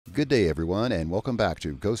Good day, everyone, and welcome back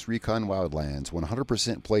to Ghost Recon Wildlands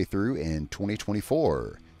 100% playthrough in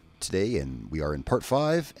 2024. Today, we are in Part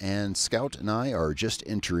 5, and Scout and I are just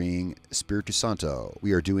entering Espiritu Santo.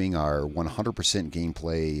 We are doing our 100%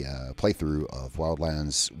 gameplay playthrough of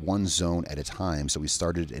Wildlands one zone at a time. So we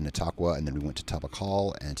started in Itaqua, and then we went to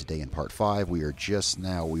Tabakal, and today in Part 5, we are just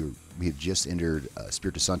now, we have just entered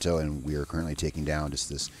Espiritu Santo, and we are currently taking down just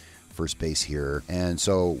this first base here. And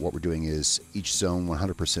so what we're doing is each zone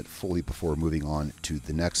 100% fully before moving on to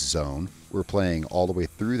the next zone. We're playing all the way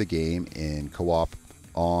through the game in co-op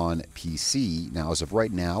on PC. Now, as of right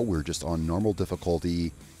now, we're just on normal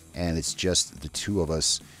difficulty, and it's just the two of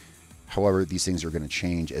us. However, these things are going to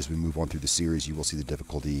change as we move on through the series. You will see the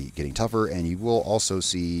difficulty getting tougher, and you will also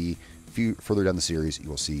see, further down the series, you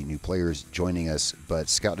will see new players joining us. But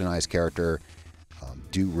Scout and I's character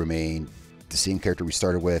do remain the same character we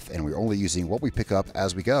started with, and we're only using what we pick up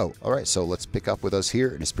as we go. Alright, so let's pick up with us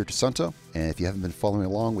here in Espiritu Santo, and if you haven't been following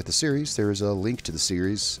along with the series, there's a link to the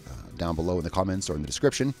series down below in the comments or in the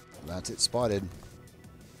description. That's it, spotted.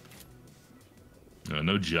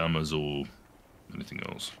 No jammers or anything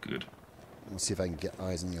else. Good. Let's see if I can get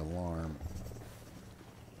eyes on the alarm.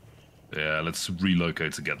 Yeah, let's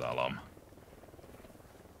relocate to get that alarm.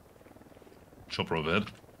 Chopper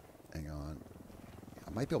overhead. Hang on.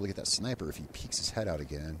 I might be able to get that sniper if he peeks his head out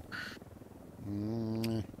again.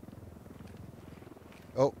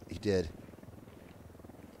 Oh, he did.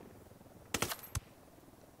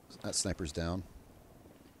 That sniper's down.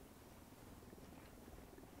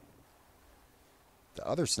 The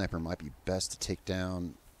other sniper might be best to take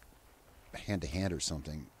down hand to hand or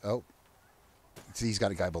something. Oh. See, he's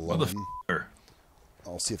got a guy below him.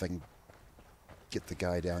 I'll see if I can get the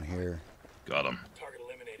guy down here. Got him.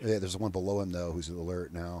 Yeah, there's one below him, though, who's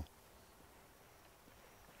alert now.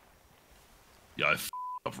 Yeah, I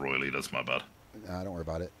f***ed up royally. That's my bad. Nah, don't worry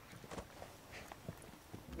about it.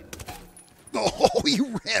 Oh, he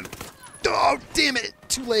ran. Oh, damn it.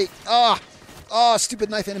 Too late. Stupid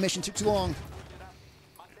knife animation took too long.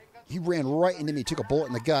 He ran right into me, took a bullet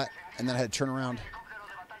in the gut, and then I had to turn around.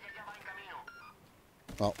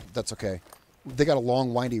 Well, that's okay. They got a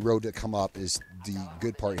long, windy road to come up is the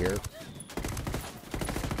good part here.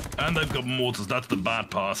 And they've got mortars. That's the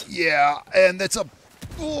bad part. Yeah, and that's a...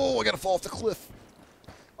 Oh, I gotta fall off the cliff.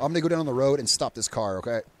 I'm gonna go down the road and stop this car,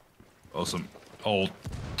 okay? Awesome. I'll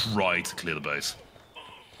try to clear the base.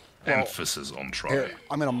 Well, emphasis on try. Here,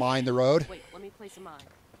 I'm gonna mine the road. Wait, let me place a mine.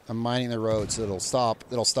 I'm mining the road so it'll stop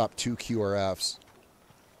 2 QRFs.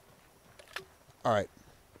 Alright.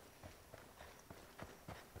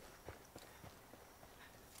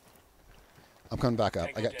 I'm coming back up.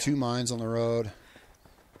 I got 2 mines on the road.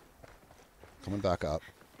 Coming back up.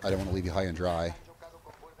 I don't want to leave you high and dry.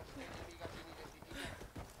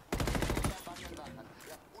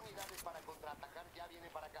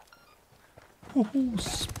 Woohoo!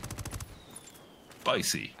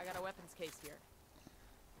 Spicy. I got a weapons case here.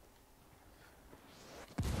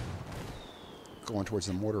 Going towards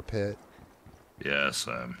the mortar pit. Yeah,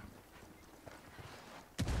 Sam.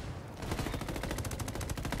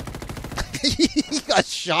 He got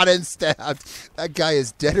shot and stabbed. That guy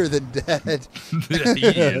is deader than dead. Yeah, he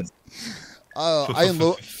is. I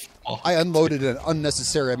unloaded an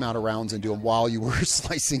unnecessary amount of rounds into him while you were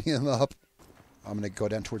slicing him up. I'm going to go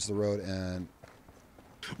down towards the road and...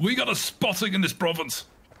 We got a spotting in this province.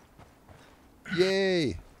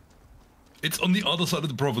 Yay. It's on the other side of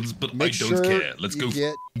the province, but I don't care. Let's go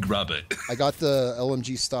grab it. I got the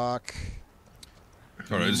LMG stock.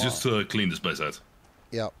 Alright, it's just to clean this place out.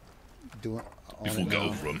 Yep. Before we go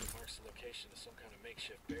over them.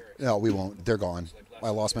 No, we won't. They're gone. I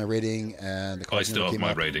lost my rating, and the I cars still never have came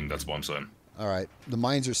my up. rating, that's what I'm saying. Alright. The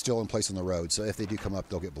mines are still in place on the road, so if they do come up,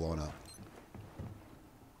 they'll get blown up.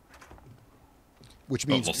 Which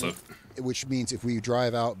means if we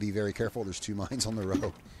drive out, be very careful. There's 2 mines on the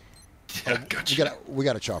road. Yeah, gotcha. We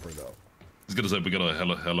got a chopper, though. I was gonna say, we got a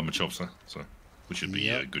hell of a chopper, so we should be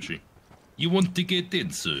Gucci. You want to get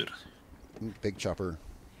in, sir? Big chopper.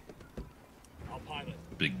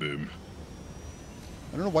 Big boom.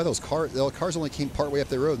 I don't know why the cars only came part way up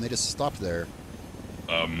the road and they just stopped there.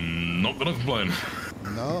 Not gonna complain.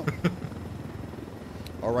 No.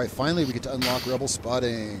 Alright, finally we get to unlock rebel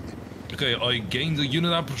spotting. Okay, I gained a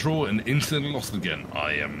unit out patrol and instantly lost it again.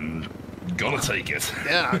 I am gonna take it.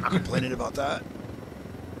 Yeah, I'm not complaining about that.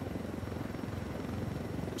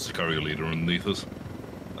 Sicario leader underneath us.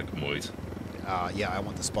 Like Moit. Yeah, I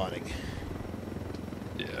want the spotting.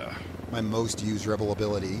 Yeah. My most used rebel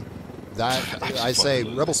ability. That I say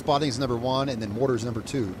rebel spotting is number 1 and then mortar is number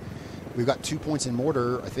 2. We've got 2 points in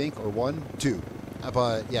mortar, I think, or 1, 2.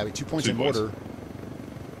 But yeah, 2 points in mortar.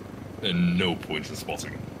 and no point in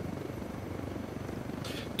spotting.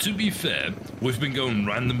 To be fair, we've been going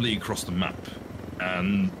randomly across the map,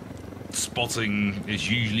 and spotting is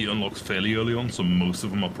usually unlocked fairly early on, so most of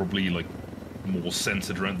them are probably like more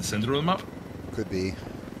centered around the center of the map. Could be.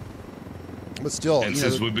 But still, and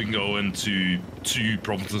since we've been going to 2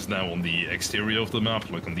 provinces now on the exterior of the map,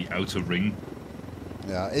 like on the outer ring.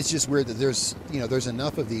 Yeah, it's just weird that there's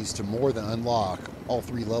enough of these to more than unlock all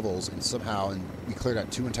 3 levels, and somehow we cleared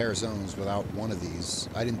out 2 entire zones without one of these.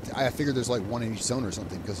 I figured there's like 1 in each zone or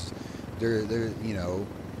something, because they're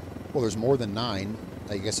well, there's more than 9.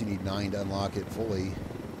 I guess you need 9 to unlock it fully.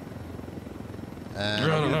 I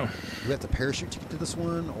don't know. Do we have to parachute to get to this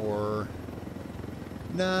one, or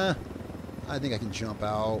nah? I think I can jump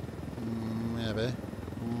out. Maybe.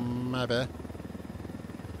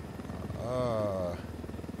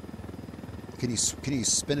 Can you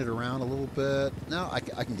spin it around a little bit? No, I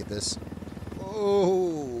can get this.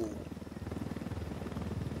 Oh.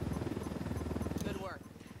 Good work.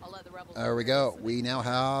 I'll let the rebels. There we go. We now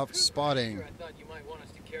have spotting.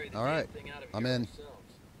 All right. I'm in.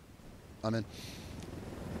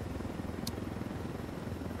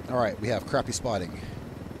 All right. We have crappy spotting.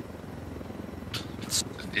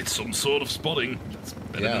 It's some sort of spotting. It's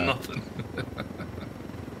better than nothing.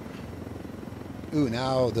 Ooh,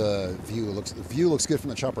 now the view looks good from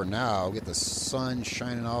the chopper now. We get the sun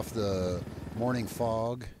shining off the morning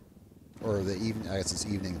fog, or the evening. I guess it's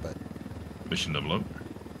evening, but Mission level up.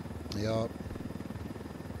 Yup.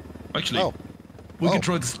 Actually, we can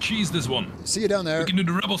try to cheese this one. See you down there. We can do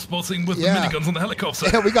the rebel spotting with the miniguns on the helicopter.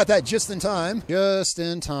 Yeah, we got that just in time. Just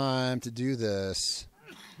in time to do this.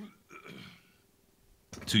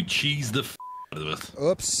 To cheese the out of it.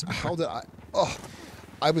 Oops! How did I? Oh.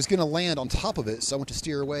 I was going to land on top of it, so I went to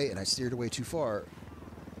steer away, and I steered away too far.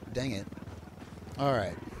 Dang it. All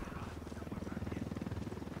right.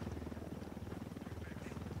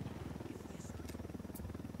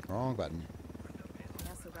 Wrong button.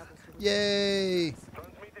 Yay!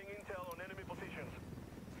 Transmitting intel on enemy positions.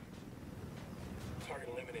 Target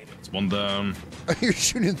eliminated. It's one down. You're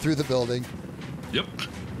shooting through the building. Yep.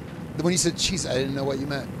 When you said cheese, I didn't know what you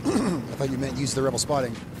meant. I thought you meant use the rebel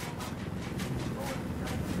spotting.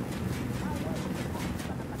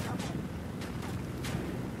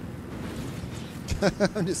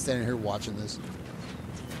 I'm just standing here watching this.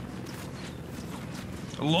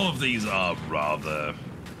 A lot of these are rather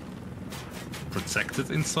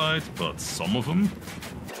protected inside, but some of them.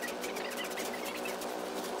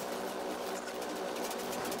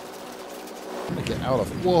 I'm gonna get out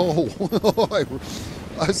of. Whoa!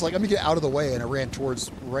 I was like, I'm gonna get out of the way, and I ran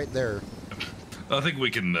towards right there. I think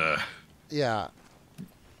we can. Yeah.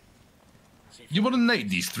 You want to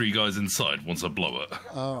nade these 3 guys inside once I blow it?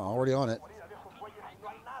 Already on it.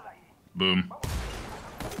 Boom.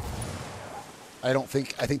 I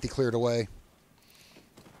think they cleared away.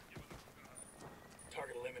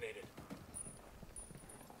 Target eliminated.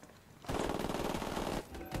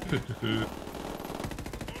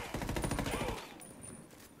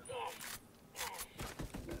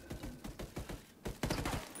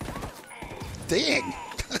 Dang!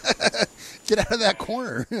 Get out of that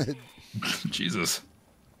corner. Jesus.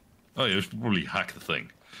 Oh, yeah, we should probably hack the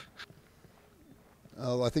thing.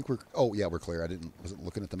 Oh, I think we're. Oh, yeah, we're clear. Wasn't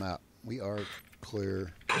looking at the map. We are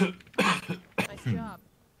clear. Nice job.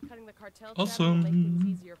 Cutting the cartel Awesome. will make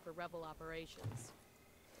things easier for rebel operations.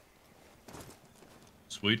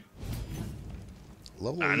 Sweet.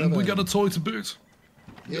 Level And 11. we got a toy to boot.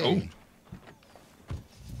 Yay.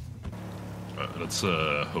 Alright, let's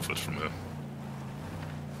hoof it from here.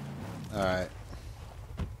 All right.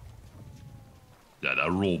 Yeah,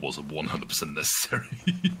 that roll was 100% necessary.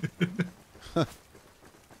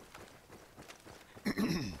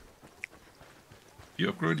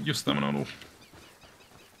 You upgraded your stamina at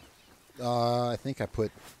all? I think I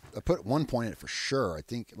put 1 point in it for sure. I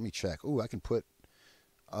think. Let me check. Ooh, I can put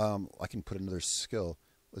another skill.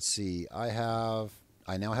 Let's see. I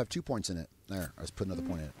now have 2 points in it. There. I just put another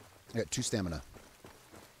point in it. I got 2 stamina.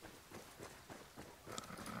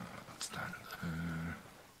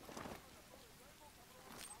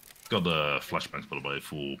 Got the flashbangs, by the way,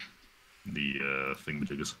 for the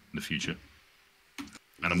thingamajiggers in the future.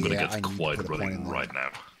 And I'm going to get quiet running right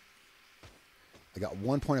now. I got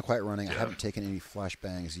 1 point of quiet running. I haven't taken any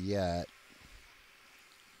flashbangs yet.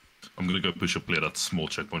 I'm going to go push up clear that small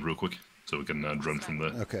checkpoint real quick, so we can run from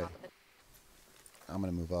there. Okay. I'm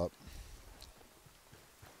going to move up.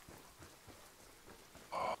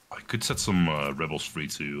 I could set some rebels free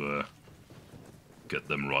to get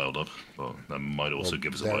them riled up, but that might also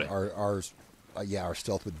give us away. yeah, our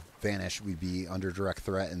stealth would vanish. We'd be under direct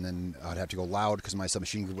threat, and then I'd have to go loud because my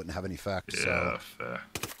submachine gun wouldn't have any effect. Yeah, So. fair.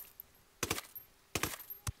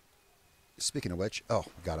 Speaking of which, oh,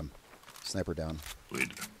 got him. Sniper down.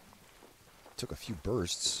 Sweet. Took a few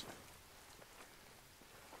bursts.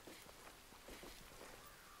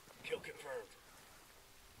 Kill confirmed.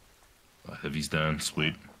 Heavy's down.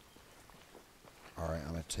 Sweet. All right,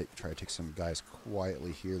 I'm going to try to take some guys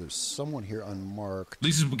quietly here. There's someone here unmarked. At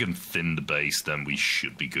least if we can thin the base, then we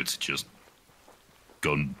should be good to just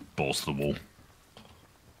go and balls to the wall.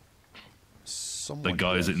 Someone The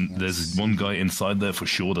guys, here I can't there's see. one guy inside there for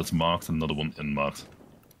sure that's marked, and another one unmarked.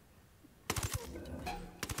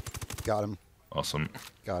 Got him. Awesome.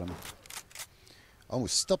 Got him. I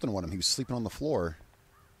almost stepped on one of them. He was sleeping on the floor.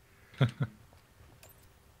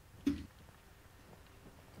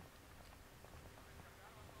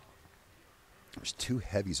 There's two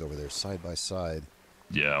heavies over there, side by side.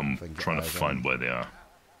 Yeah, I'm If I can get trying to eyes on find him. where they are.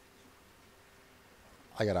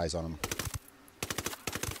 I got eyes on him.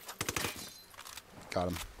 Got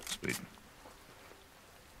him. Sweet.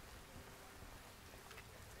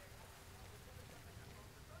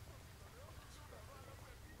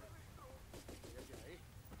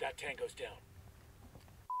 That tango's down.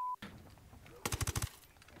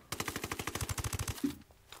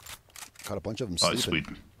 Got a bunch of them Oh,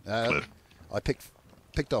 sleeping. sweet. Uh, Clear. I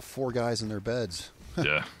picked off 4 guys in their beds.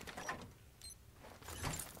 Yeah.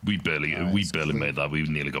 We barely it's barely clean. made that. We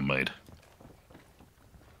nearly got made.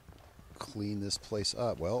 Clean this place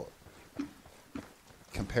up. Well,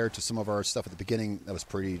 compared to some of our stuff at the beginning, that was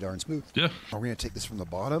pretty darn smooth. Yeah. Are we going to take this from the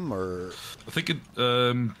bottom or I think it.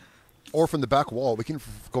 or from the back wall? We can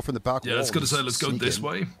go from the back Yeah, wall. I was gonna and say let's go sneak this in.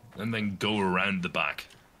 way and then go around the back.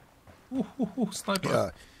 Ooh, sniper. Yeah.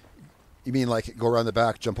 You mean like go around the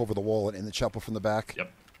back, jump over the wall, and in the chapel from the back?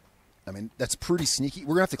 Yep. I mean, that's pretty sneaky.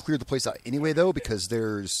 We're going to have to clear the place out anyway, though, because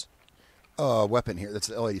there's a weapon here. That's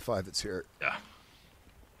the L85 that's here. Yeah.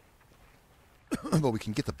 But we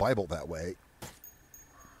can get the Bible that way.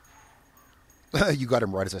 You got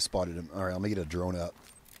him right as I spotted him. All right, let me get a drone up.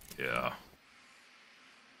 Yeah.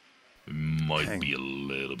 It might Dang. be a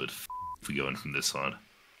little bit if we go in from this side.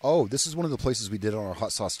 Oh, this is one of the places we did on our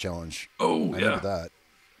hot sauce challenge. Oh, I yeah. remember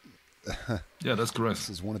that. Yeah, that's correct. This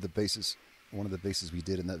is one of the bases we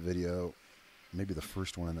did in that video. Maybe the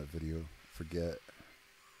first one in that video. Forget.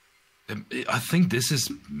 I think this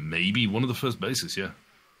is maybe one of the first bases, yeah.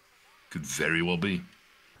 Could very well be.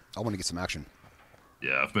 I want to get some action.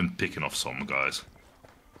 Yeah, I've been picking off some guys.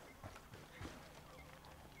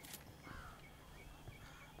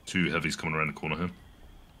 2 heavies coming around the corner here.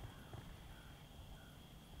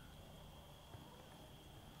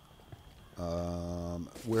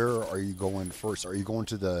 Where are you going first? Are you going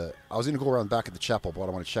to the... I was going to go around back at the chapel, but I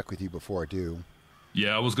want to check with you before I do.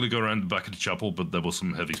 Yeah, I was going to go around the back of the chapel, but there was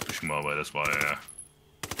some heavies pushing my way. That's why I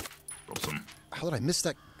dropped some. How did I miss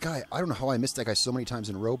that guy? I don't know how I missed that guy so many times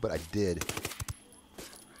in a row, but I did.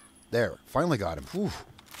 There. Finally got him. Whew.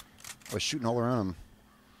 I was shooting all around him.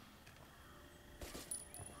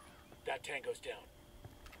 That tango's down.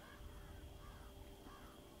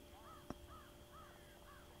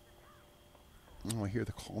 Oh, I hear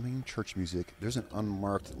the calming church music. There's an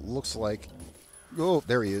unmarked. Looks like... Oh,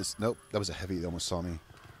 there he is. Nope, that was a heavy that almost saw me.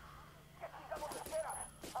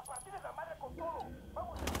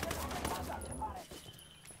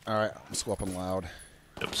 Alright, let's go up and loud.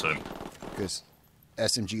 Yep, so Because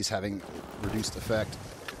SMG's having reduced effect.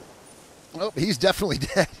 Oh, he's definitely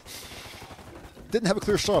dead. Didn't have a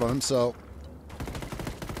clear shot on him, so...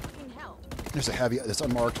 Fucking hell. There's a heavy that's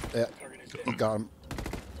unmarked. Yeah, Target is dead. got him.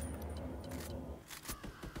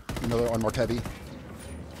 Another unmarked heavy.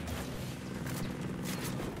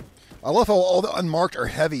 I love how all the unmarked are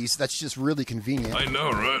heavies. That's just really convenient. I know,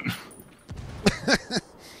 right?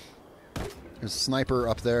 There's a sniper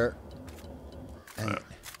up there. And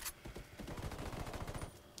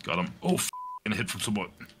Got him. Oh, and a hit from someone.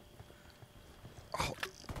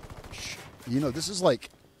 you know, this is like...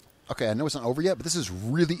 Okay, I know it's not over yet, but this is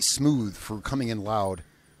really smooth for coming in loud.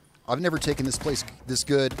 I've never taken this place this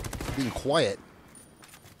good being quiet.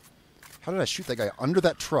 How did I shoot that guy? Under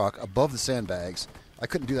that truck, above the sandbags. I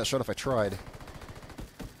couldn't do that shot if I tried.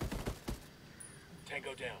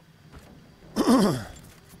 Tango down.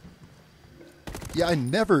 Yeah, I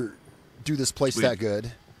never do this place Sweet. that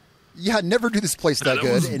good. Yeah, I never do this place that That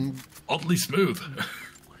good. was And oddly smooth.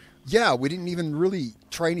 yeah, we didn't even really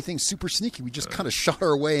try anything super sneaky. We just kind of shot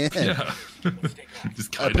our way in. Yeah. Let's take off.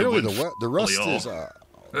 Just kind Apparently, of the rust fully is off.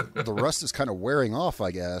 the rust is kind of wearing off.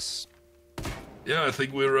 I guess. Yeah, I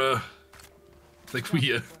think we are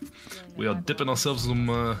dipping ourselves in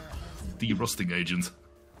some de-rusting agents.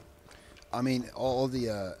 I mean, all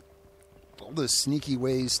the sneaky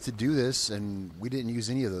ways to do this, and we didn't use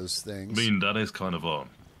any of those things. I mean, that is kind of our,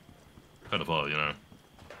 you know,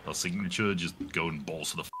 our signature. Just going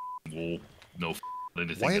balls to the wall, no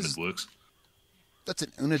anything, and it works. That's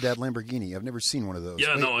an Unidad Lamborghini. I've never seen one of those.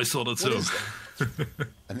 Yeah, Wait, no, I saw that too.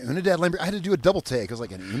 An Unidad Lamborghini? I had to do a double take. I was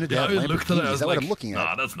like, an Unidad Lamborghini? Is that what I'm looking at?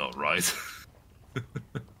 Nah, that's not right.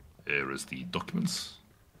 Here is the documents.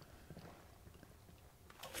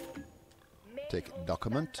 Take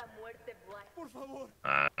document.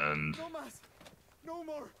 And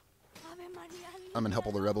I'm in help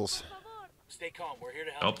of the rebels. Stay calm. We're here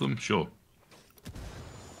to help. help them? Sure.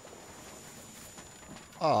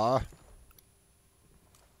 Ah.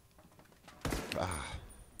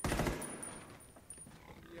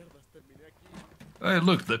 Hey,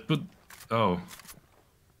 look, they put... Oh.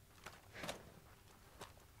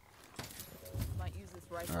 Might use this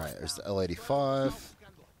rifle Alright, there's the now. L85.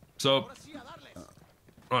 So,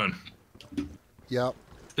 Ryan, Yep.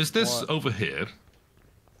 is this What? over here,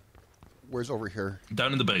 Where's over here?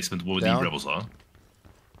 down in the basement where Down? the rebels are?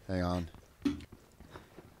 Hang on.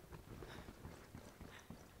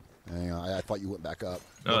 Hang on. I thought you went back up.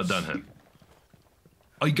 Oops. Down here.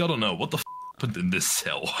 I gotta know, what the happened in this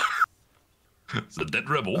cell? It's a dead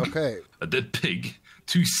rebel, Okay. a dead pig,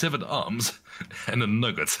 2 severed arms, and a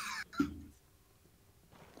nugget.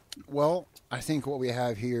 Well, I think what we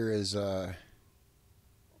have here is, you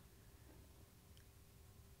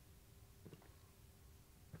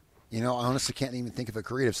know, I honestly can't even think of a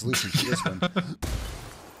creative solution for this one.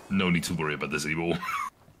 No need to worry about this anymore.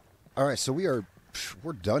 Alright, so we're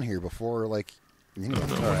done here before, like, you know,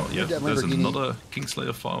 No, all we're right, not yet. Unidad There's Lamborghini. another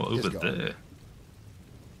kingslayer file over go. there.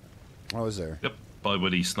 Oh, is there? Yep, by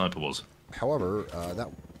where the sniper was. However,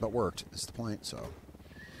 that worked, is the point, so.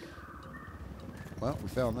 Well, we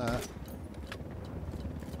found that.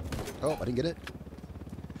 Oh, I didn't get it.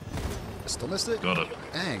 I still missed it? Got it.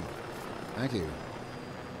 Dang. Thank you. We've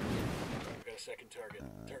got a second target.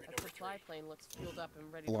 Target That number 3. supply plane looks fueled up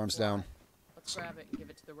and ready Alarms to fly. down. Let's grab it and give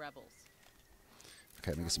it to the rebels.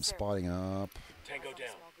 Okay, let me get some spotting up. Tango Eyes on a down.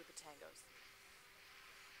 small group of tangos.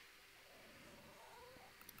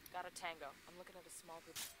 Got a tango. I'm looking at a small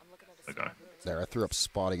group. Okay. There, I threw up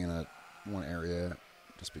spotting in one area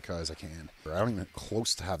just because I can. I don't even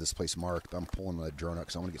close to have this place marked, but I'm pulling the drone up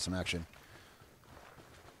because I want to get some action.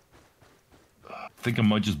 I think I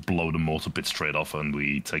might just blow the mortar pit straight off and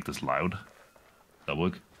we take this loud. That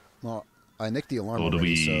work? Well, I nicked the alarm Or do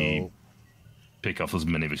already, we so... pick off as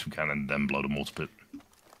many as we can and then blow the mortar pit?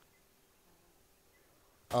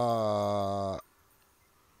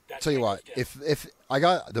 Tell you what, if I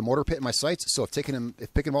got the mortar pit in my sights, so if picking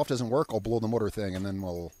him off doesn't work, I'll blow the mortar thing, and then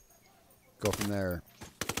we'll go from there.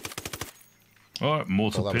 Alright,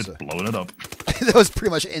 mortar Well, pit, that was blowing it up. That was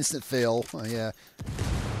pretty much an instant fail. Yeah.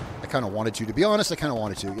 I kind of wanted to be honest, I kind of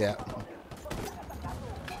wanted to, yeah.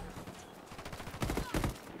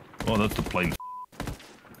 Oh, that's the plane.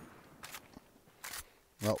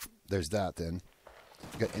 Well, there's that then.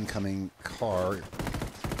 We got incoming car.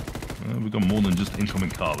 We got more than just incoming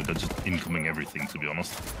car, we got just incoming everything, to be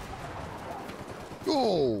honest.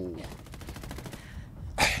 Oh!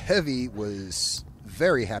 Heavy was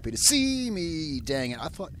very happy to see me. Dang it. I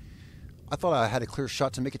thought I had a clear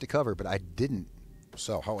shot to make it to cover, but I didn't.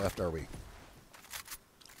 So, how left are we?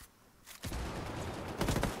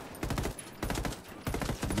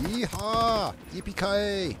 Yeehaw!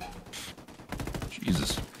 Yippee-ki-yay!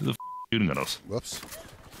 Jesus, who the shooting at us? Whoops.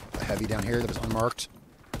 A heavy down here that was unmarked.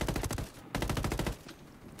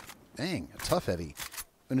 Dang, a tough heavy.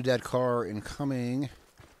 Unidad car incoming.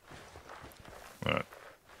 Alright,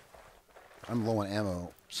 I'm low on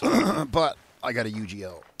ammo, so but I got a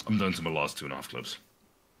UGL. I'm down to my last 2.5 clips.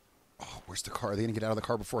 Oh, where's the car? Are they gonna get out of the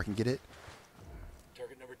car before I can get it?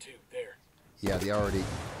 Target number 2. There. Yeah, they already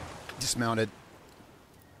dismounted.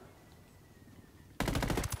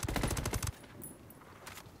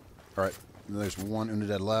 Alright, there's one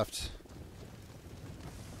Unidad left.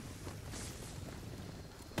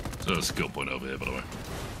 So there's a skill point over here, by the way.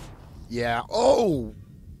 Yeah. Oh!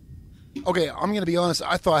 Okay, I'm gonna be honest.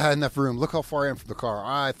 I thought I had enough room. Look how far I am from the car.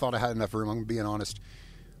 I thought I had enough room. I'm being honest.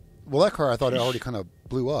 Well, that car I thought it already kind of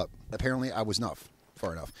blew up. Apparently, I was not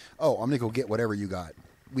far enough. Oh, I'm gonna go get whatever you got.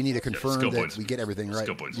 We need to confirm skill that points. we get everything right.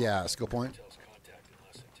 Skill points. Yeah, skill point. Tells contact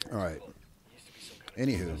unless All right. He used to be some kind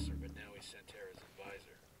Anywho. of professor, but now he's Santo's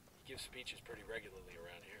advisor. He gives speeches pretty regularly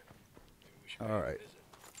around here. Maybe we should pay him a Alright. visit.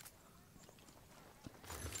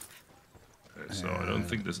 Okay, so I don't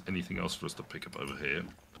think there's anything else for us to pick up over here.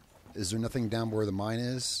 Is there nothing down where the mine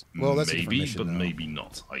is? Well, that's a different maybe, mission, but though. maybe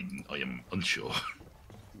not. I am unsure.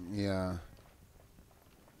 Yeah.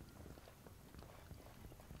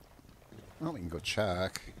 Well, we can go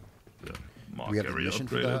check. Yeah. Do Mark we have a area mission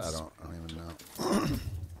for that? upgrades. I don't even know.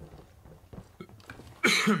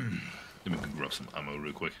 Let me go grab some ammo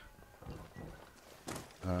real quick.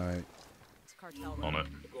 Alright. It's cartel. On it.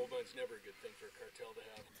 The gold mine's never a good thing for a cartel to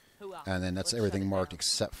have. Who else? And then that's Let's everything shut it marked down.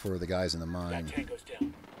 except for the guys in the That mine. tank goes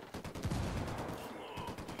down.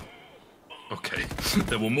 Okay.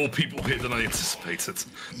 There were more people here than I anticipated.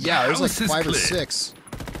 Yeah, there's How like is this 5 or clear? 6.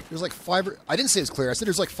 There's like 5 or... I didn't say it's clear. I said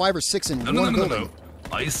there's like 5 or 6 in No, one no, no, no, building.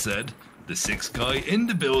 no. I said the 6 guys in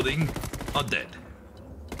the building are dead.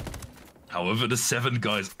 However, the 7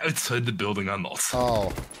 guys outside the building are not.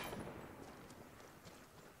 Oh.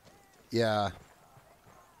 Yeah.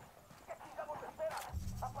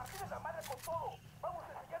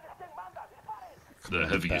 The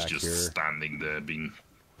heavy is back just here. standing there being...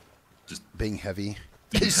 Being heavy.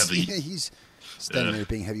 Being heavy. He's standing there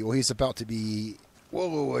being heavy. Well, he's about to be... Whoa,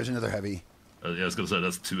 whoa, whoa, there's another heavy. Yeah, I was going to say,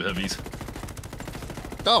 that's 2 heavies.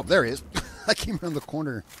 Oh, there he is. I came around the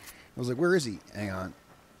corner. I was like, where is he? Hang on.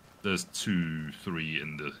 There's 2, 3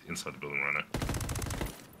 inside the building right now.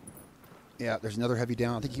 Yeah, there's another heavy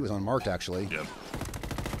down. I think he was unmarked, actually. Yeah.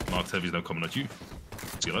 Marked heavy's now coming at you.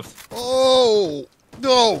 To your left. Oh!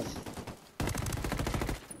 No!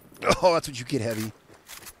 Oh, that's what you get, heavy.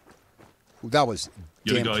 Ooh, that was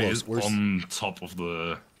The other damn guy close. is Where's... on top of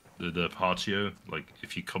the patio. Like,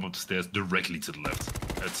 if you come up the stairs directly to the left,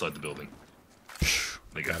 outside the building. There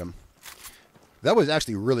you go. Got him. That was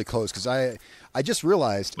actually really close, because I just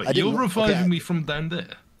realized... Wait, I didn't... you're reviving okay, me from down there?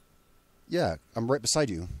 Yeah, I'm right beside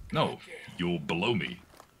you. No, you're below me.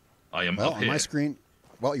 I am Well, up on here. my screen...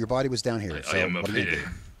 Well, your body was down here. I so am what up are you gonna here.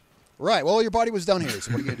 do? Right, well, your body was down here,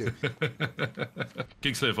 so what are you going to do?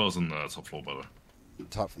 Kingslayer files on the top floor, by the way.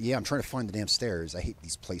 Tough. Yeah, I'm trying to find the damn stairs. I hate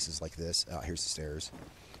these places like this. Here's the stairs.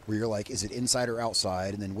 Where you're like, is it inside or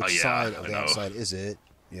outside? And then which Oh, yeah, side I of the know. outside is it?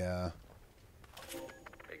 Yeah.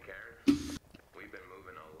 Hey Karen, we've been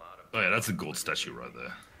moving a lot of. Oh yeah, that's a gold statue right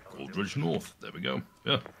there. Gold Ridge North. There we go.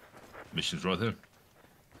 Yeah. Mission's right here.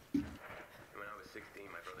 When I was 16,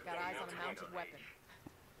 my brother Got eyes on a mounted gun. weapon.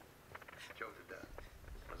 Chose to death.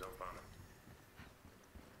 Was on farming.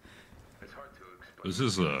 It's hard to explain This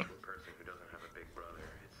is to a person who doesn't have a big brother.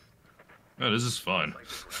 It's yeah, this is fine.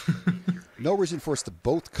 like No reason for us to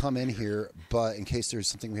both come in here, but in case there's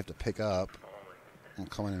something we have to pick up, I'm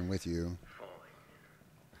coming in with you.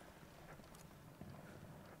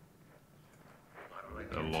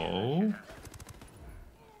 Hello?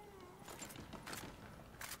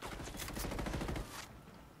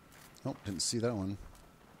 Oh, didn't see that one.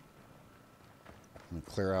 I'm going to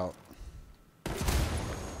clear out.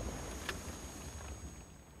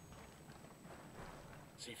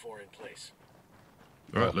 C4 in place.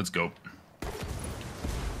 Alright, let's go. Holy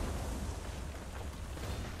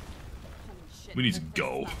shit. We need to this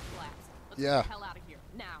go. place is collapsed. Let's Yeah. get the hell out of here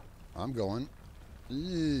now. I'm going.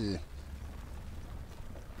 Eeh.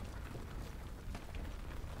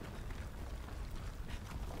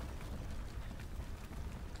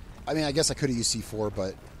 I mean, I guess I could have used C4,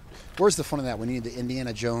 but where's the fun of that? We need the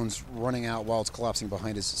Indiana Jones running out while it's collapsing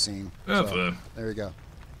behind us scene. Yeah, So, fair. there you go.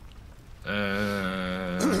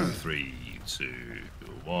 3, 2,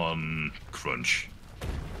 1, crunch.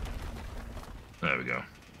 There we go.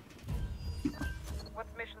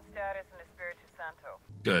 What's mission status in Espiritu Santo?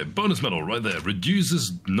 Okay, bonus medal right there.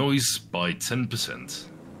 Reduces noise by 10%.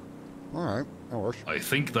 All right, that works. I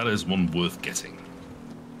think that is one worth getting.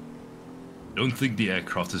 Don't think the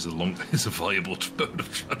aircraft is a viable mode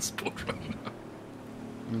of transport right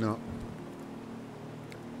now.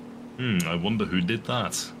 No. I wonder who did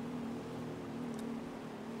that.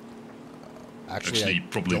 Actually, I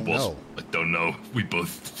probably don't was. know. I don't know. We both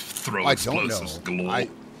throw I don't explosives know. galore.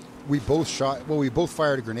 We both shot. Well, we both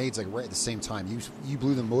fired grenades like right at the same time. You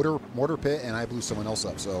blew the mortar pit, and I blew someone else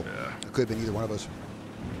up. So Yeah. it could have been either one of us.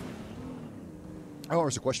 Oh,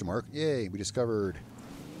 there's a question mark. Yay! We discovered.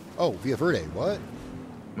 Oh, Via Verde. What?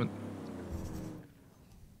 What?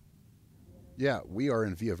 Yeah, we are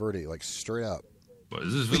in Via Verde, like straight up. What,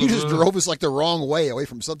 is this You just Villa- drove us like the wrong way away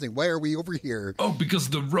from something. Why are we over here? Oh, because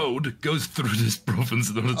the road goes through this province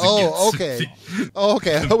in order to Oh, get to okay. the- Oh,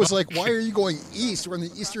 okay. I was like, why are you going east? We're on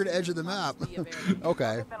the eastern edge of the map.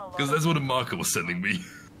 Okay. Because that's what the marker was sending me.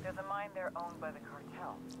 There's a mine there owned by the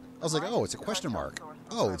cartel. I was like, oh, it's a question mark.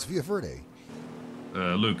 Oh, it's Via Verde.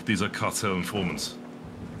 Luke, these are cartel informants.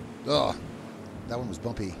 Ugh. That one was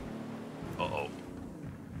bumpy. Uh-oh.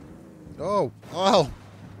 Oh. Oh.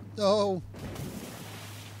 Oh.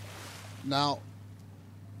 Now,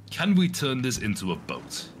 Can we turn this into a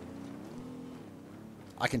boat?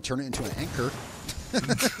 I can turn it into an anchor.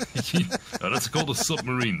 That's called a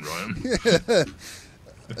submarine, Ryan.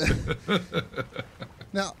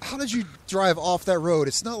 Now, how did you drive off that road?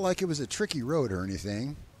 It's not like it was a tricky road or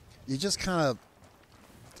anything. You just kind of...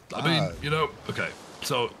 I mean, you know, okay.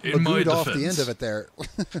 So, in my lagooned defense... off the end of it there.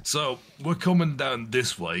 So, we're coming down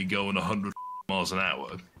this way, going 100 miles an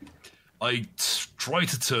hour. I try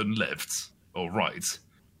to turn left, or right,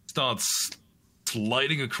 start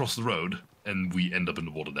sliding across the road, and we end up in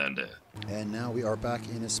the water down there. And now we are back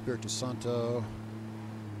in Espiritu Santo.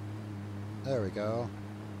 There we go.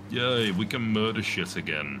 Yay, we can murder shit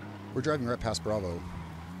again. We're driving right past Bravo.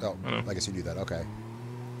 Oh, Hello. I guess you knew that. Okay.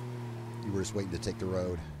 You were just waiting to take the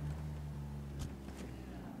road.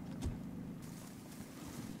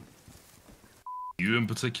 You in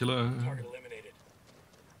particular? Target eliminated.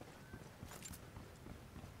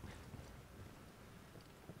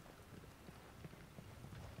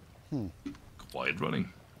 Quiet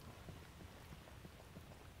running.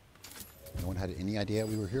 No one had any idea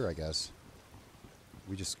we were here, I guess.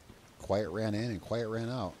 We just quiet ran in and quiet ran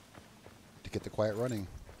out to get the quiet running.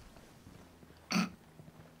 I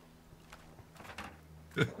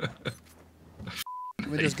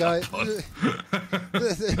mean, there's guys.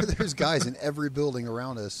 There's guys in every building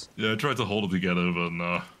around us. Yeah, I tried to hold it together, but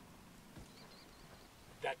no.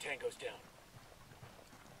 That tango's down.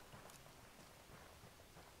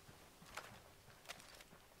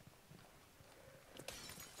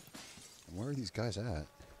 Where are these guys at?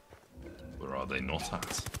 Where are they not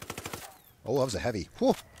at? Oh, that was a heavy.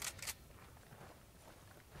 Whew.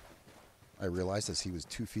 I realized as he was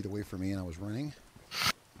 2 feet away from me and I was running.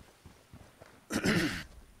 Target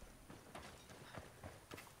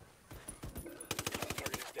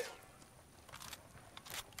is down.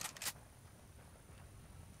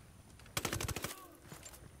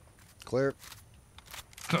 Clear.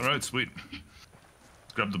 Alright, sweet.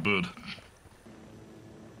 Grab the bird.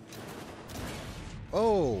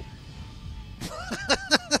 Oh.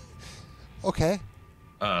 Okay.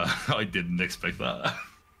 I didn't expect that.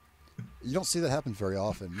 You don't see that happen very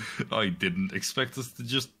often. I didn't expect us to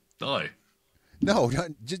just die. No,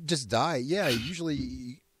 just die. Yeah,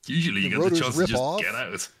 usually Usually you the get the rotors chance to rip just off. get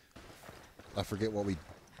out. I forget what we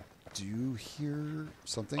do here.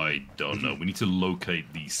 Something? I don't know. We need to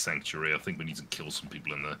locate the sanctuary. I think we need to kill some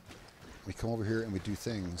people in there. We come over here and we do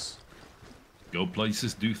things. Go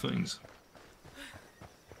places, do things.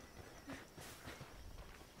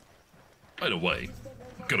 By the way,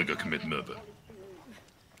 I'm gonna go commit murder.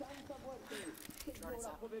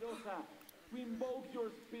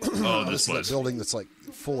 Oh, this This is a place. building that's like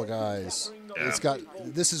full of guys. Yeah. It's got.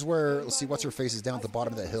 This is where. Let's see. What's her face is down at the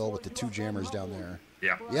bottom of that hill with the 2 jammers down there.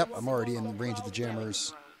 Yeah. Yep, I'm already in range of the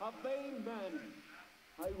jammers.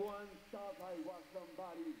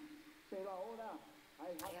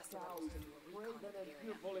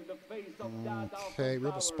 Okay,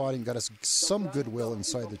 rebel spotting got us some goodwill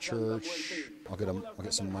inside the church. I'll get 'em. I'll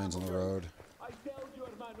get some mines on the road.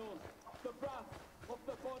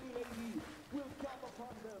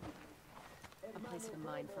 I'm placing a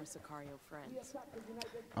mine for Sicario friends.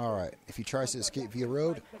 All right. If he tries to escape via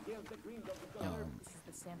road, This is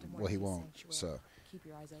the Santo well, he Mortis won't. sanctuary. So, Keep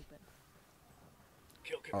your eyes open.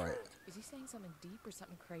 Kill all confirmed. right. Is he saying something deep or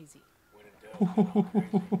something crazy? When in doubt,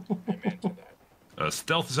 crazy. Amen to that.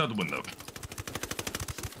 Stealth is out the window.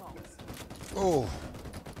 False. Oh.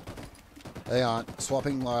 Hang on.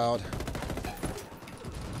 Swapping loud.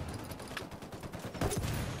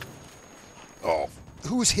 Oh.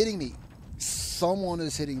 Who's hitting me? Someone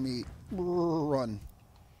is hitting me. Run.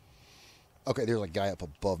 Okay, there's a guy up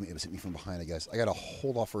above me. It was hitting me from behind, I guess. I gotta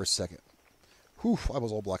hold off for a second. Whew, I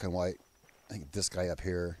was all black and white. I think this guy up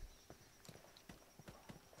here.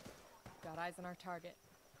 Got eyes on our target.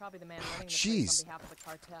 Probably the man running the Jeez. place on behalf of the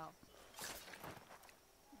cartel.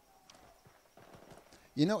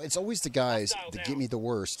 You know, it's always the guys that get me the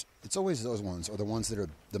worst. It's always those ones, or the ones that are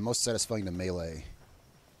the most satisfying to melee.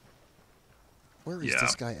 Where is Yeah.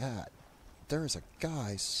 this guy at? There is a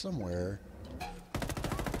guy somewhere.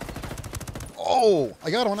 Oh, I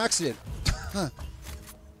got him on accident.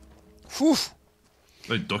 Whew.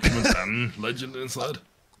 A document and legend inside.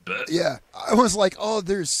 Bet. Yeah, I was like, oh,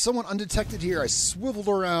 there's someone undetected here. I swiveled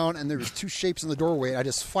around, and there was 2 shapes in the doorway, and I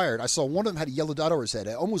just fired. I saw one of them had a yellow dot over his head.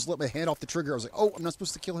 I almost let my hand off the trigger. I was like, oh, I'm not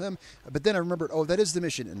supposed to kill him. But then I remembered, oh, that is the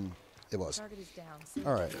mission, and it was. Target is down.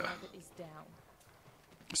 All right. Target is down.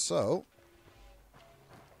 So,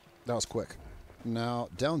 that was quick. Now,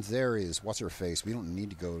 down there is what's her face. We don't need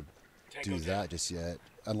to go do that just yet.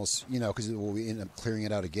 Unless, you know, because we end up clearing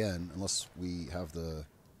it out again. Unless we have the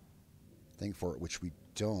thing for it, which we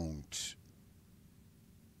don't.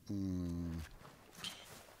 Don't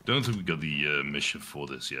think we got the mission for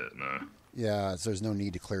this yet, no. Yeah, so there's no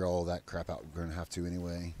need to clear all that crap out. We're gonna have to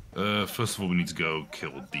anyway. First of all, we need to go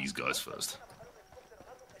kill these guys first.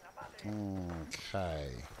 Okay.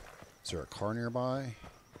 Is there a car nearby?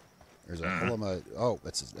 There's a hell of a... Oh,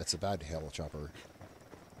 that's a bad hell chopper.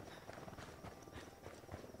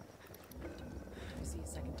 I see a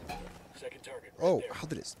second target. Second target. Oh, there. how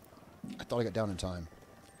did it... I thought I got down in time.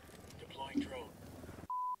 Deploying drone.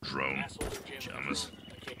 Drone. Assholes are jamming the Jammers. drone.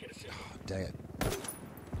 I can't get a signal. Dang it.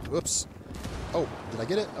 Whoops. Oh, did I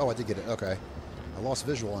get it? Oh, I did get it. Okay. I lost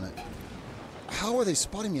visual on it. How are they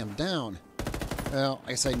spotting me? I'm down. Well, I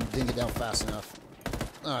guess I didn't get down fast enough.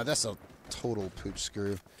 That's a total pooch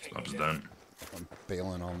screw. Snaps down. I'm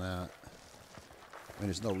bailing on that. I mean,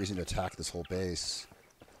 there's no reason to attack this whole base.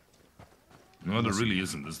 No, there really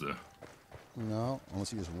isn't, is there? No,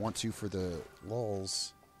 unless you just want to for the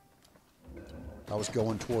lulz. I was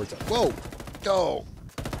going towards... Whoa! Go!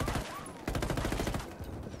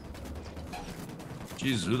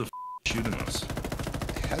 Jesus, who the shooting us?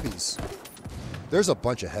 Heavies. There's a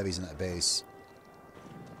bunch of heavies in that base.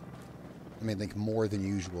 I mean, think more than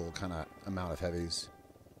usual kind of amount of heavies.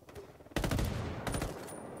 Ah,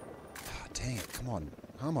 dang it, come on.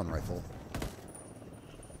 Come on, rifle.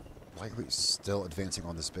 Why are we still advancing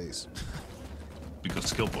on this base? Because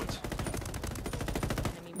skill points.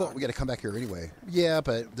 Enemy Well, marked. we gotta come back here anyway. Yeah,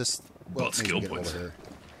 but this... Well, But maybe skill we'll get points. over here.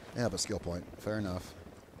 Yeah, but skill point. Fair enough.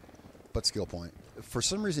 But skill point. For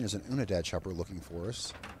some reason, there's an Unidad chopper looking for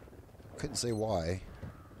us. Couldn't say why.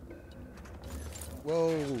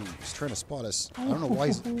 Whoa, he's trying to spot us. I don't know why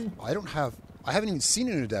he's... I haven't even seen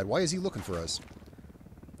Unidad. Why is he looking for us?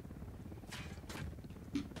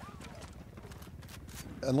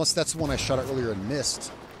 Unless that's the one I shot at earlier and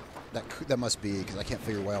missed. That must be, because I can't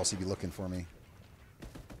figure why else he'd be looking for me.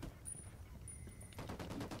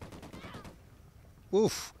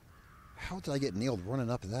 Oof. How did I get nailed running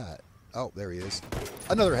up that? Oh, there he is.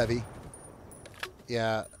 Another heavy.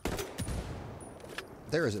 Yeah.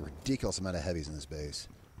 There is a ridiculous amount of heavies in this base.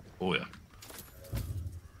 Oh, yeah.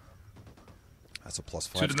 That's a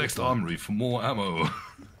 +5. To the next armory for more ammo.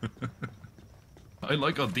 I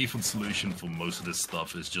like our default solution for most of this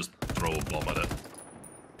stuff is just throw a bomb at it.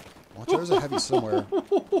 Watch, there's a heavy somewhere.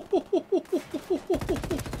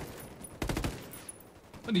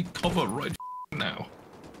 I need cover right now.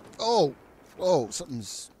 Oh! Oh,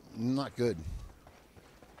 something's not good.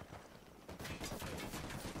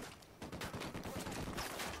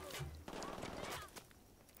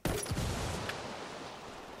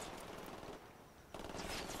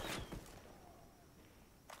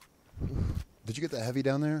 Did you get that heavy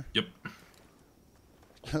down there? Yep.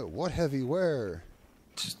 What heavy? Where?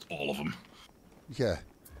 Just all of them. Yeah.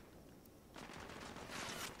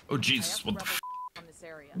 Oh, I Jesus, have what the rebel f***? on this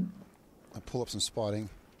area. I'll pull up some spotting.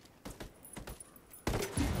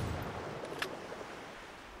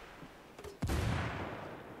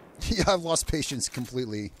 Yeah, I've lost patience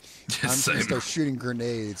completely. I'm just Same. gonna start shooting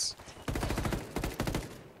grenades.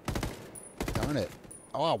 Darn it.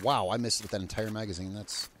 Oh, wow, I missed with that entire magazine.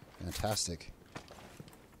 That's fantastic.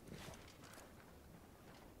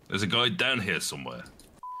 There's a guy down here somewhere.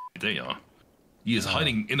 There you are. He is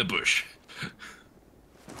hiding in a bush.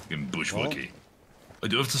 In bushwalkie. I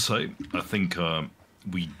do have to say, I think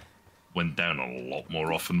we went down a lot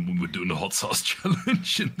more often when we were doing the hot sauce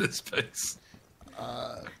challenge in this base.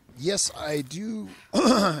 Yes, I do.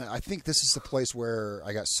 I think this is the place where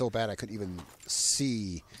I got so bad I couldn't even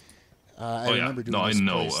see. I Oh yeah, remember doing no, I this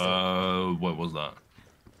know. place that- What was that?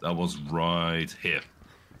 That was right here.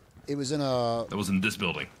 it was in a That was in this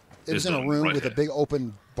building. it was This in a building, room right with a here. big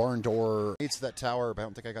open barn door. It's that tower, but I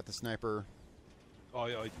don't think I got the sniper.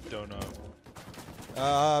 I don't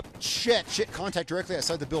know. Shit! Contact directly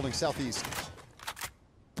outside the building, southeast.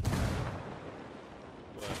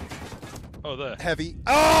 Where? Oh, there. Heavy.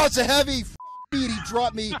 Oh, it's a heavy. F he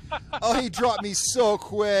dropped me. Oh, he dropped me so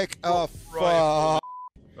quick. Oh, Right. fuck.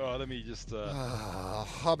 Oh, let me just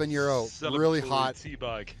Habanero, really celebratory hot,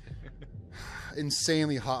 teabag.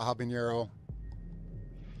 insanely hot habanero.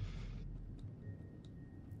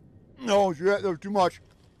 No, that was too much.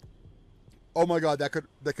 Oh my god, that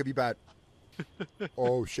could be bad.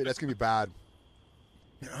 Oh shit, that's gonna be bad.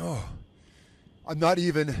 Oh, I'm not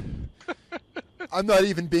even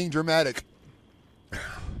being dramatic.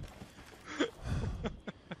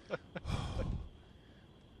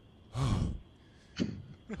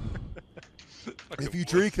 If you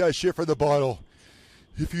drink that shit from the bottle,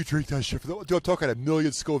 if you drink that shit from the, I'm talking a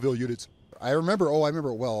million Scoville units. I remember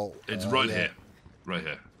it well. It's right yeah. here. Right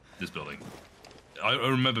here. This building. I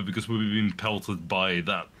remember because we were being pelted by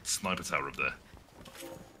that sniper tower up there.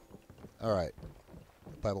 All right.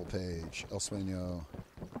 Bible page. El Sueño.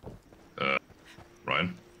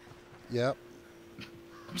 Ryan, Yep.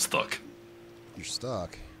 I'm stuck. You're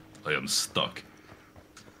stuck. I am stuck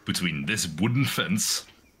between this wooden fence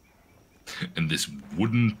and this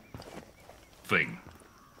wooden thing.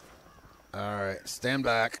 Alright, stand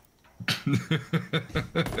back.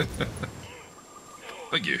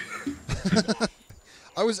 Thank you.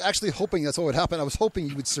 I was actually hoping that's what would happen. I was hoping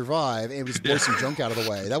you would survive and just blow some junk out of the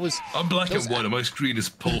way. That was. I'm black and white, and my screen is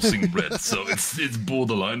pulsing red, so it's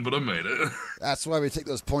borderline, but I made it. That's why we take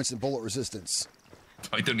those points in bullet resistance.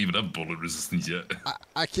 I don't even have bullet resistance yet.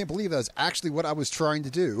 I can't believe that was actually what I was trying to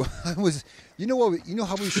do. I was, you know what? You know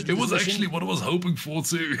how we should do It this was mission? actually what I was hoping for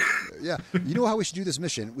too. Yeah. You know how we should do this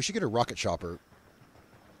mission? We should get a rocket chopper.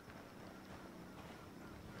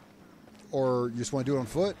 Or you just want to do it on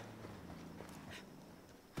foot?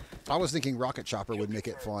 I was thinking rocket chopper would make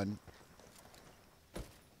it fun.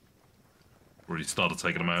 Already started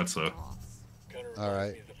taking them out, so All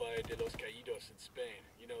right. The Valle de los Caídos in Spain.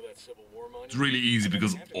 You know that Civil War monument? it's really easy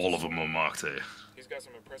because all of them are marked here. He's got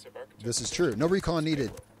some impressive architecture. This is true. No recon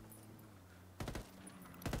needed.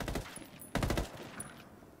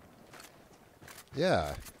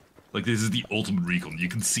 Yeah. Like, this is the ultimate recon. You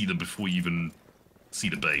can see them before you even see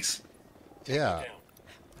the base. Yeah.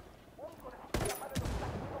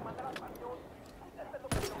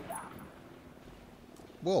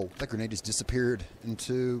 Whoa, that grenade just disappeared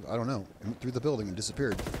into, I don't know, it went through the building and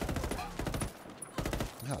disappeared.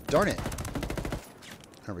 Ah, darn it.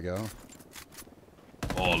 There we go.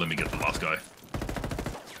 Oh, let me get the last guy.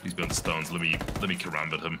 He's been stones. Let me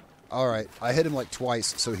karambit him. All right, I hit him like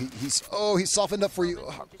twice, so he's softened up for you.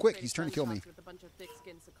 Oh, quick, he's trying to kill me.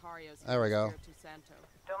 There we go.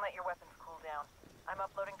 Don't let your weapons cool down. I'm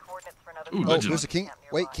uploading coordinates for another. Ooh, Oh, Legend. there's a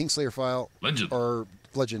Kingslayer file. Legend. Or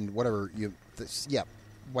legend, whatever you. Yeah,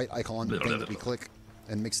 white icon thing that we click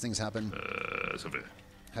and makes things happen. It's over here.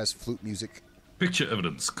 Has flute music. Picture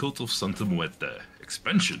evidence. Cult of Santa Muerte.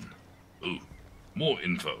 Expansion. Ooh, more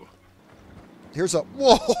info. Here's a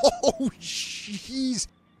whoa, jeez.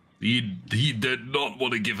 He did not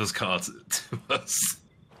want to give his cards to us.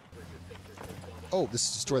 Oh, this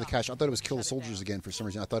is destroy the cache. I thought it was kill the soldiers again for some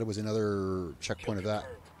reason. I thought it was another checkpoint of that.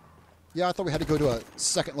 Yeah, I thought we had to go to a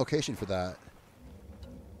second location for that.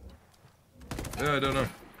 Yeah, I don't know.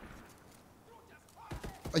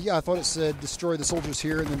 Yeah, I thought it said destroy the soldiers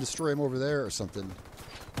here and then destroy them over there or something.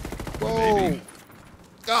 Whoa! Maybe.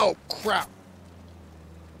 Oh, crap!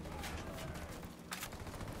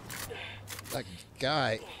 That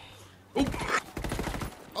guy.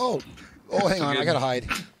 Oh! Oh, hang on, I gotta hide.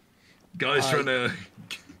 Guy's trying to...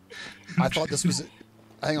 I thought this was...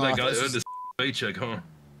 Hang on, That I guy thought, this earned was, his paycheck, huh?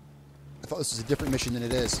 I thought this was a different mission than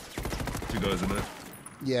it is. Two guys in there.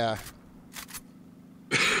 Yeah.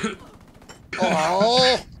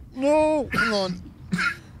 Oh! No! Hang on.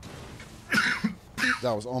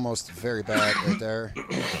 That was almost very bad right there.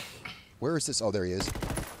 Where is this? Oh, there he is.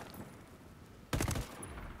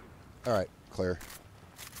 Alright, clear.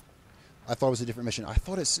 I thought it was a different mission. I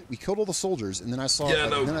thought we killed all the soldiers, and then I saw... Yeah,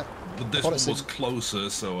 no, then but this thought one it said- was closer,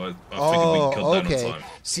 so I figured we Oh, could cut down okay. on time.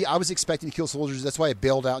 See, I was expecting to kill soldiers. That's why I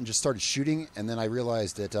bailed out and just started shooting, and then I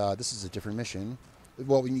realized that this is a different mission.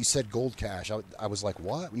 Well, when you said gold cache, I was like,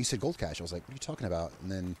 what? When you said gold cache, I was like, what are you talking about?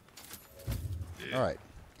 And then... Yeah. All right.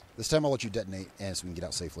 This time I'll let you detonate, and so we can get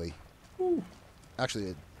out safely. Ooh.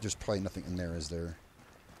 Actually, there's probably nothing in there, is there?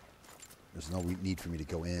 There's no need for me to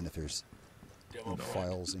go in if there's no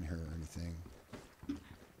files in here or anything.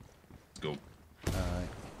 Let's go. Alright.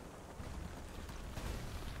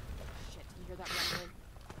 Shit, you hear that rumbling?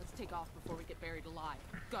 Let's take off before we get buried alive.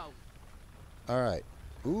 Go. Alright.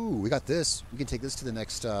 Ooh, we got this. We can take this to the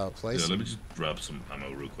next place. Yeah, let me just grab some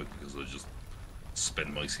ammo real quick because I just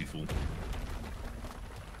spent my C4.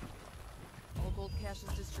 All gold cache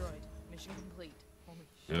is destroyed. Mission complete. Holy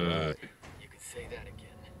shit. Yeah. You could say that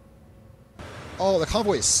again. Oh, the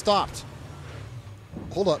convoy is stopped.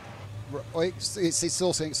 Hold up. Wait, stay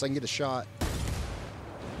still so I can get a shot.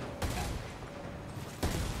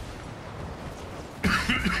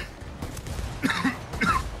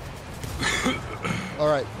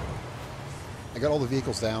 Alright. I got all the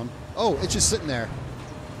vehicles down. Oh, it's just sitting there.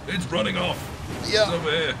 It's running off. Yeah. It's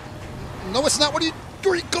over here. No, it's not. Where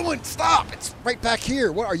are you going? Stop! It's right back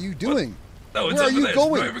here. What are you doing? No, it's Where are over you there.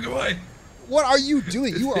 going? It's driving away. What are you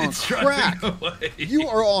doing? You are on It's crack. driving away. You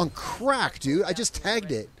are on crack, dude. I just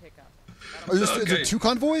tagged it. Is there Okay. 2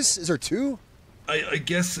 convoys? Is there 2? I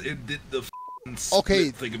guess it did the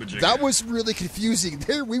Okay, thingamajigger. that was really confusing.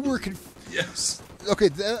 There, we were Yes. Okay,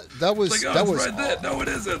 that was Like, oh, that it's was right there. No, it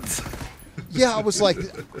isn't. yeah. I was like,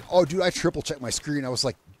 oh, dude, I triple checked my screen. I was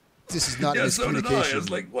like, this is not Yeah, so did I. I miscommunication. was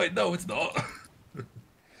like, wait, no, it's not.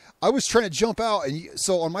 I was trying to jump out, and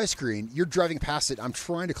so on my screen, you're driving past it. I'm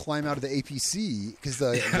trying to climb out of the APC because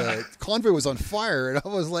the convoy was on fire, and I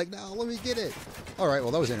was like, "No, let me get it." All right,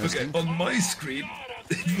 well, that was interesting. Okay, on my screen,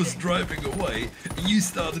 it was driving away. You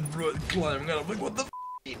started climbing out. I'm like, "What the f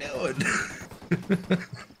are you doing?"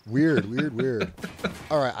 Weird.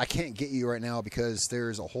 All right, I can't get you right now because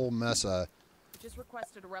there's a whole mess of Just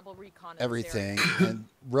requested a rebel recon. everything, and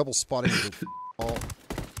rebel spotting is all.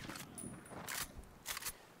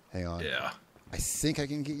 Hang on. Yeah. I think I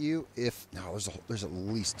can get you if... No, there's at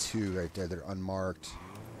least 2 right there that are unmarked.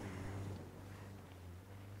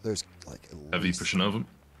 There's like at Heavy least... pushing over.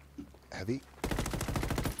 Heavy?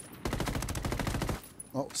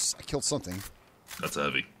 Oh, I killed something. That's a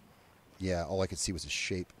heavy. Yeah, all I could see was his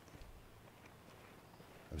shape.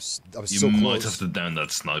 I was You so close. might have to down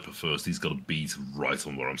that sniper first. He's got a beat right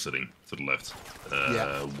on where I'm sitting, to the left.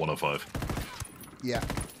 Yeah. 105. Yeah.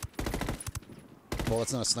 Well,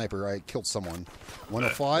 that's not a sniper. I killed someone.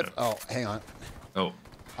 105? Yeah. Oh, hang on. Oh.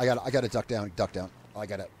 I got to duck down. I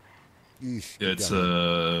got to... Yeah, it's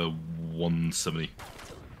 170.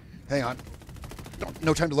 Hang on.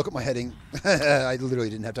 No time to look at my heading. I literally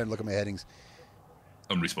didn't have time to look at my headings.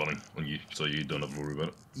 I'm respawning on you, so you don't have to worry about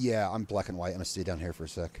it. Yeah, I'm black and white. I'm going to stay down here for a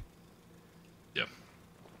sec. Yeah.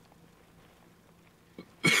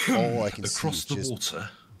 All I can Across see is the just water.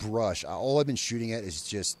 brush. All I've been shooting at is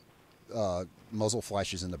just muzzle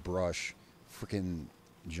flashes in the brush. Freaking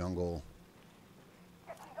jungle.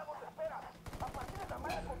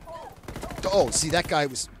 Oh, see, that guy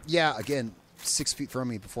was... Yeah, again, 6 feet from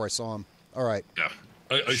me before I saw him. All right. Yeah.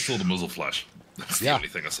 I saw the muzzle flash. That's the only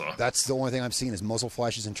thing I saw. That's the only thing I'm seeing is muzzle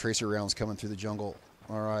flashes and tracer rounds coming through the jungle.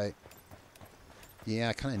 All right. Yeah,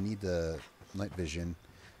 I kind of need the night vision.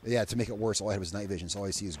 Yeah, to make it worse, all I had was night vision, so all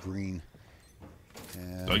I see is green.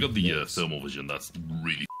 And I got the thermal vision. That's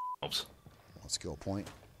really helps. Skill point.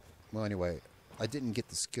 Well, anyway, I didn't get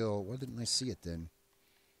the skill. Why didn't I see it then?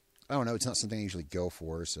 I don't know. It's not something I usually go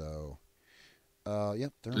for, so...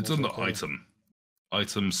 Yep. It's on the item.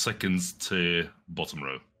 Item seconds tier bottom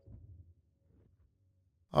row.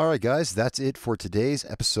 All right, guys, that's it for today's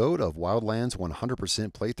episode of Wildlands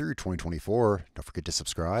 100% Playthrough 2024. Don't forget to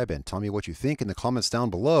subscribe and tell me what you think in the comments down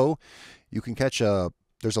below. You can catch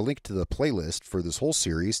there's a link to the playlist for this whole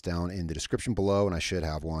series down in the description below, and I should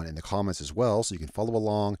have one in the comments as well, so you can follow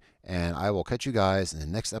along, and I will catch you guys in the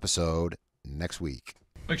next episode next week.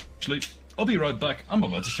 Actually, I'll be right back. I'm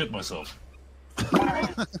about to shit myself.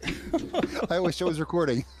 I wish I was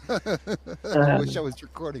recording. I wish I was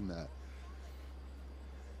recording that.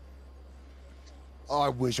 Oh, I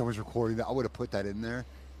wish I was recording that. I would have put that in there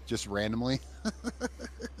just randomly.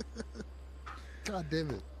 God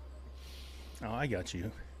damn it. Oh, I got you.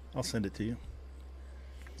 I'll send it to you.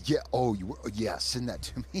 Yeah. Oh, yeah. Send that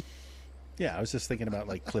to me. Yeah, I was just thinking about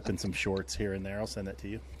like clipping some shorts here and there. I'll send that to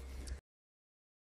you.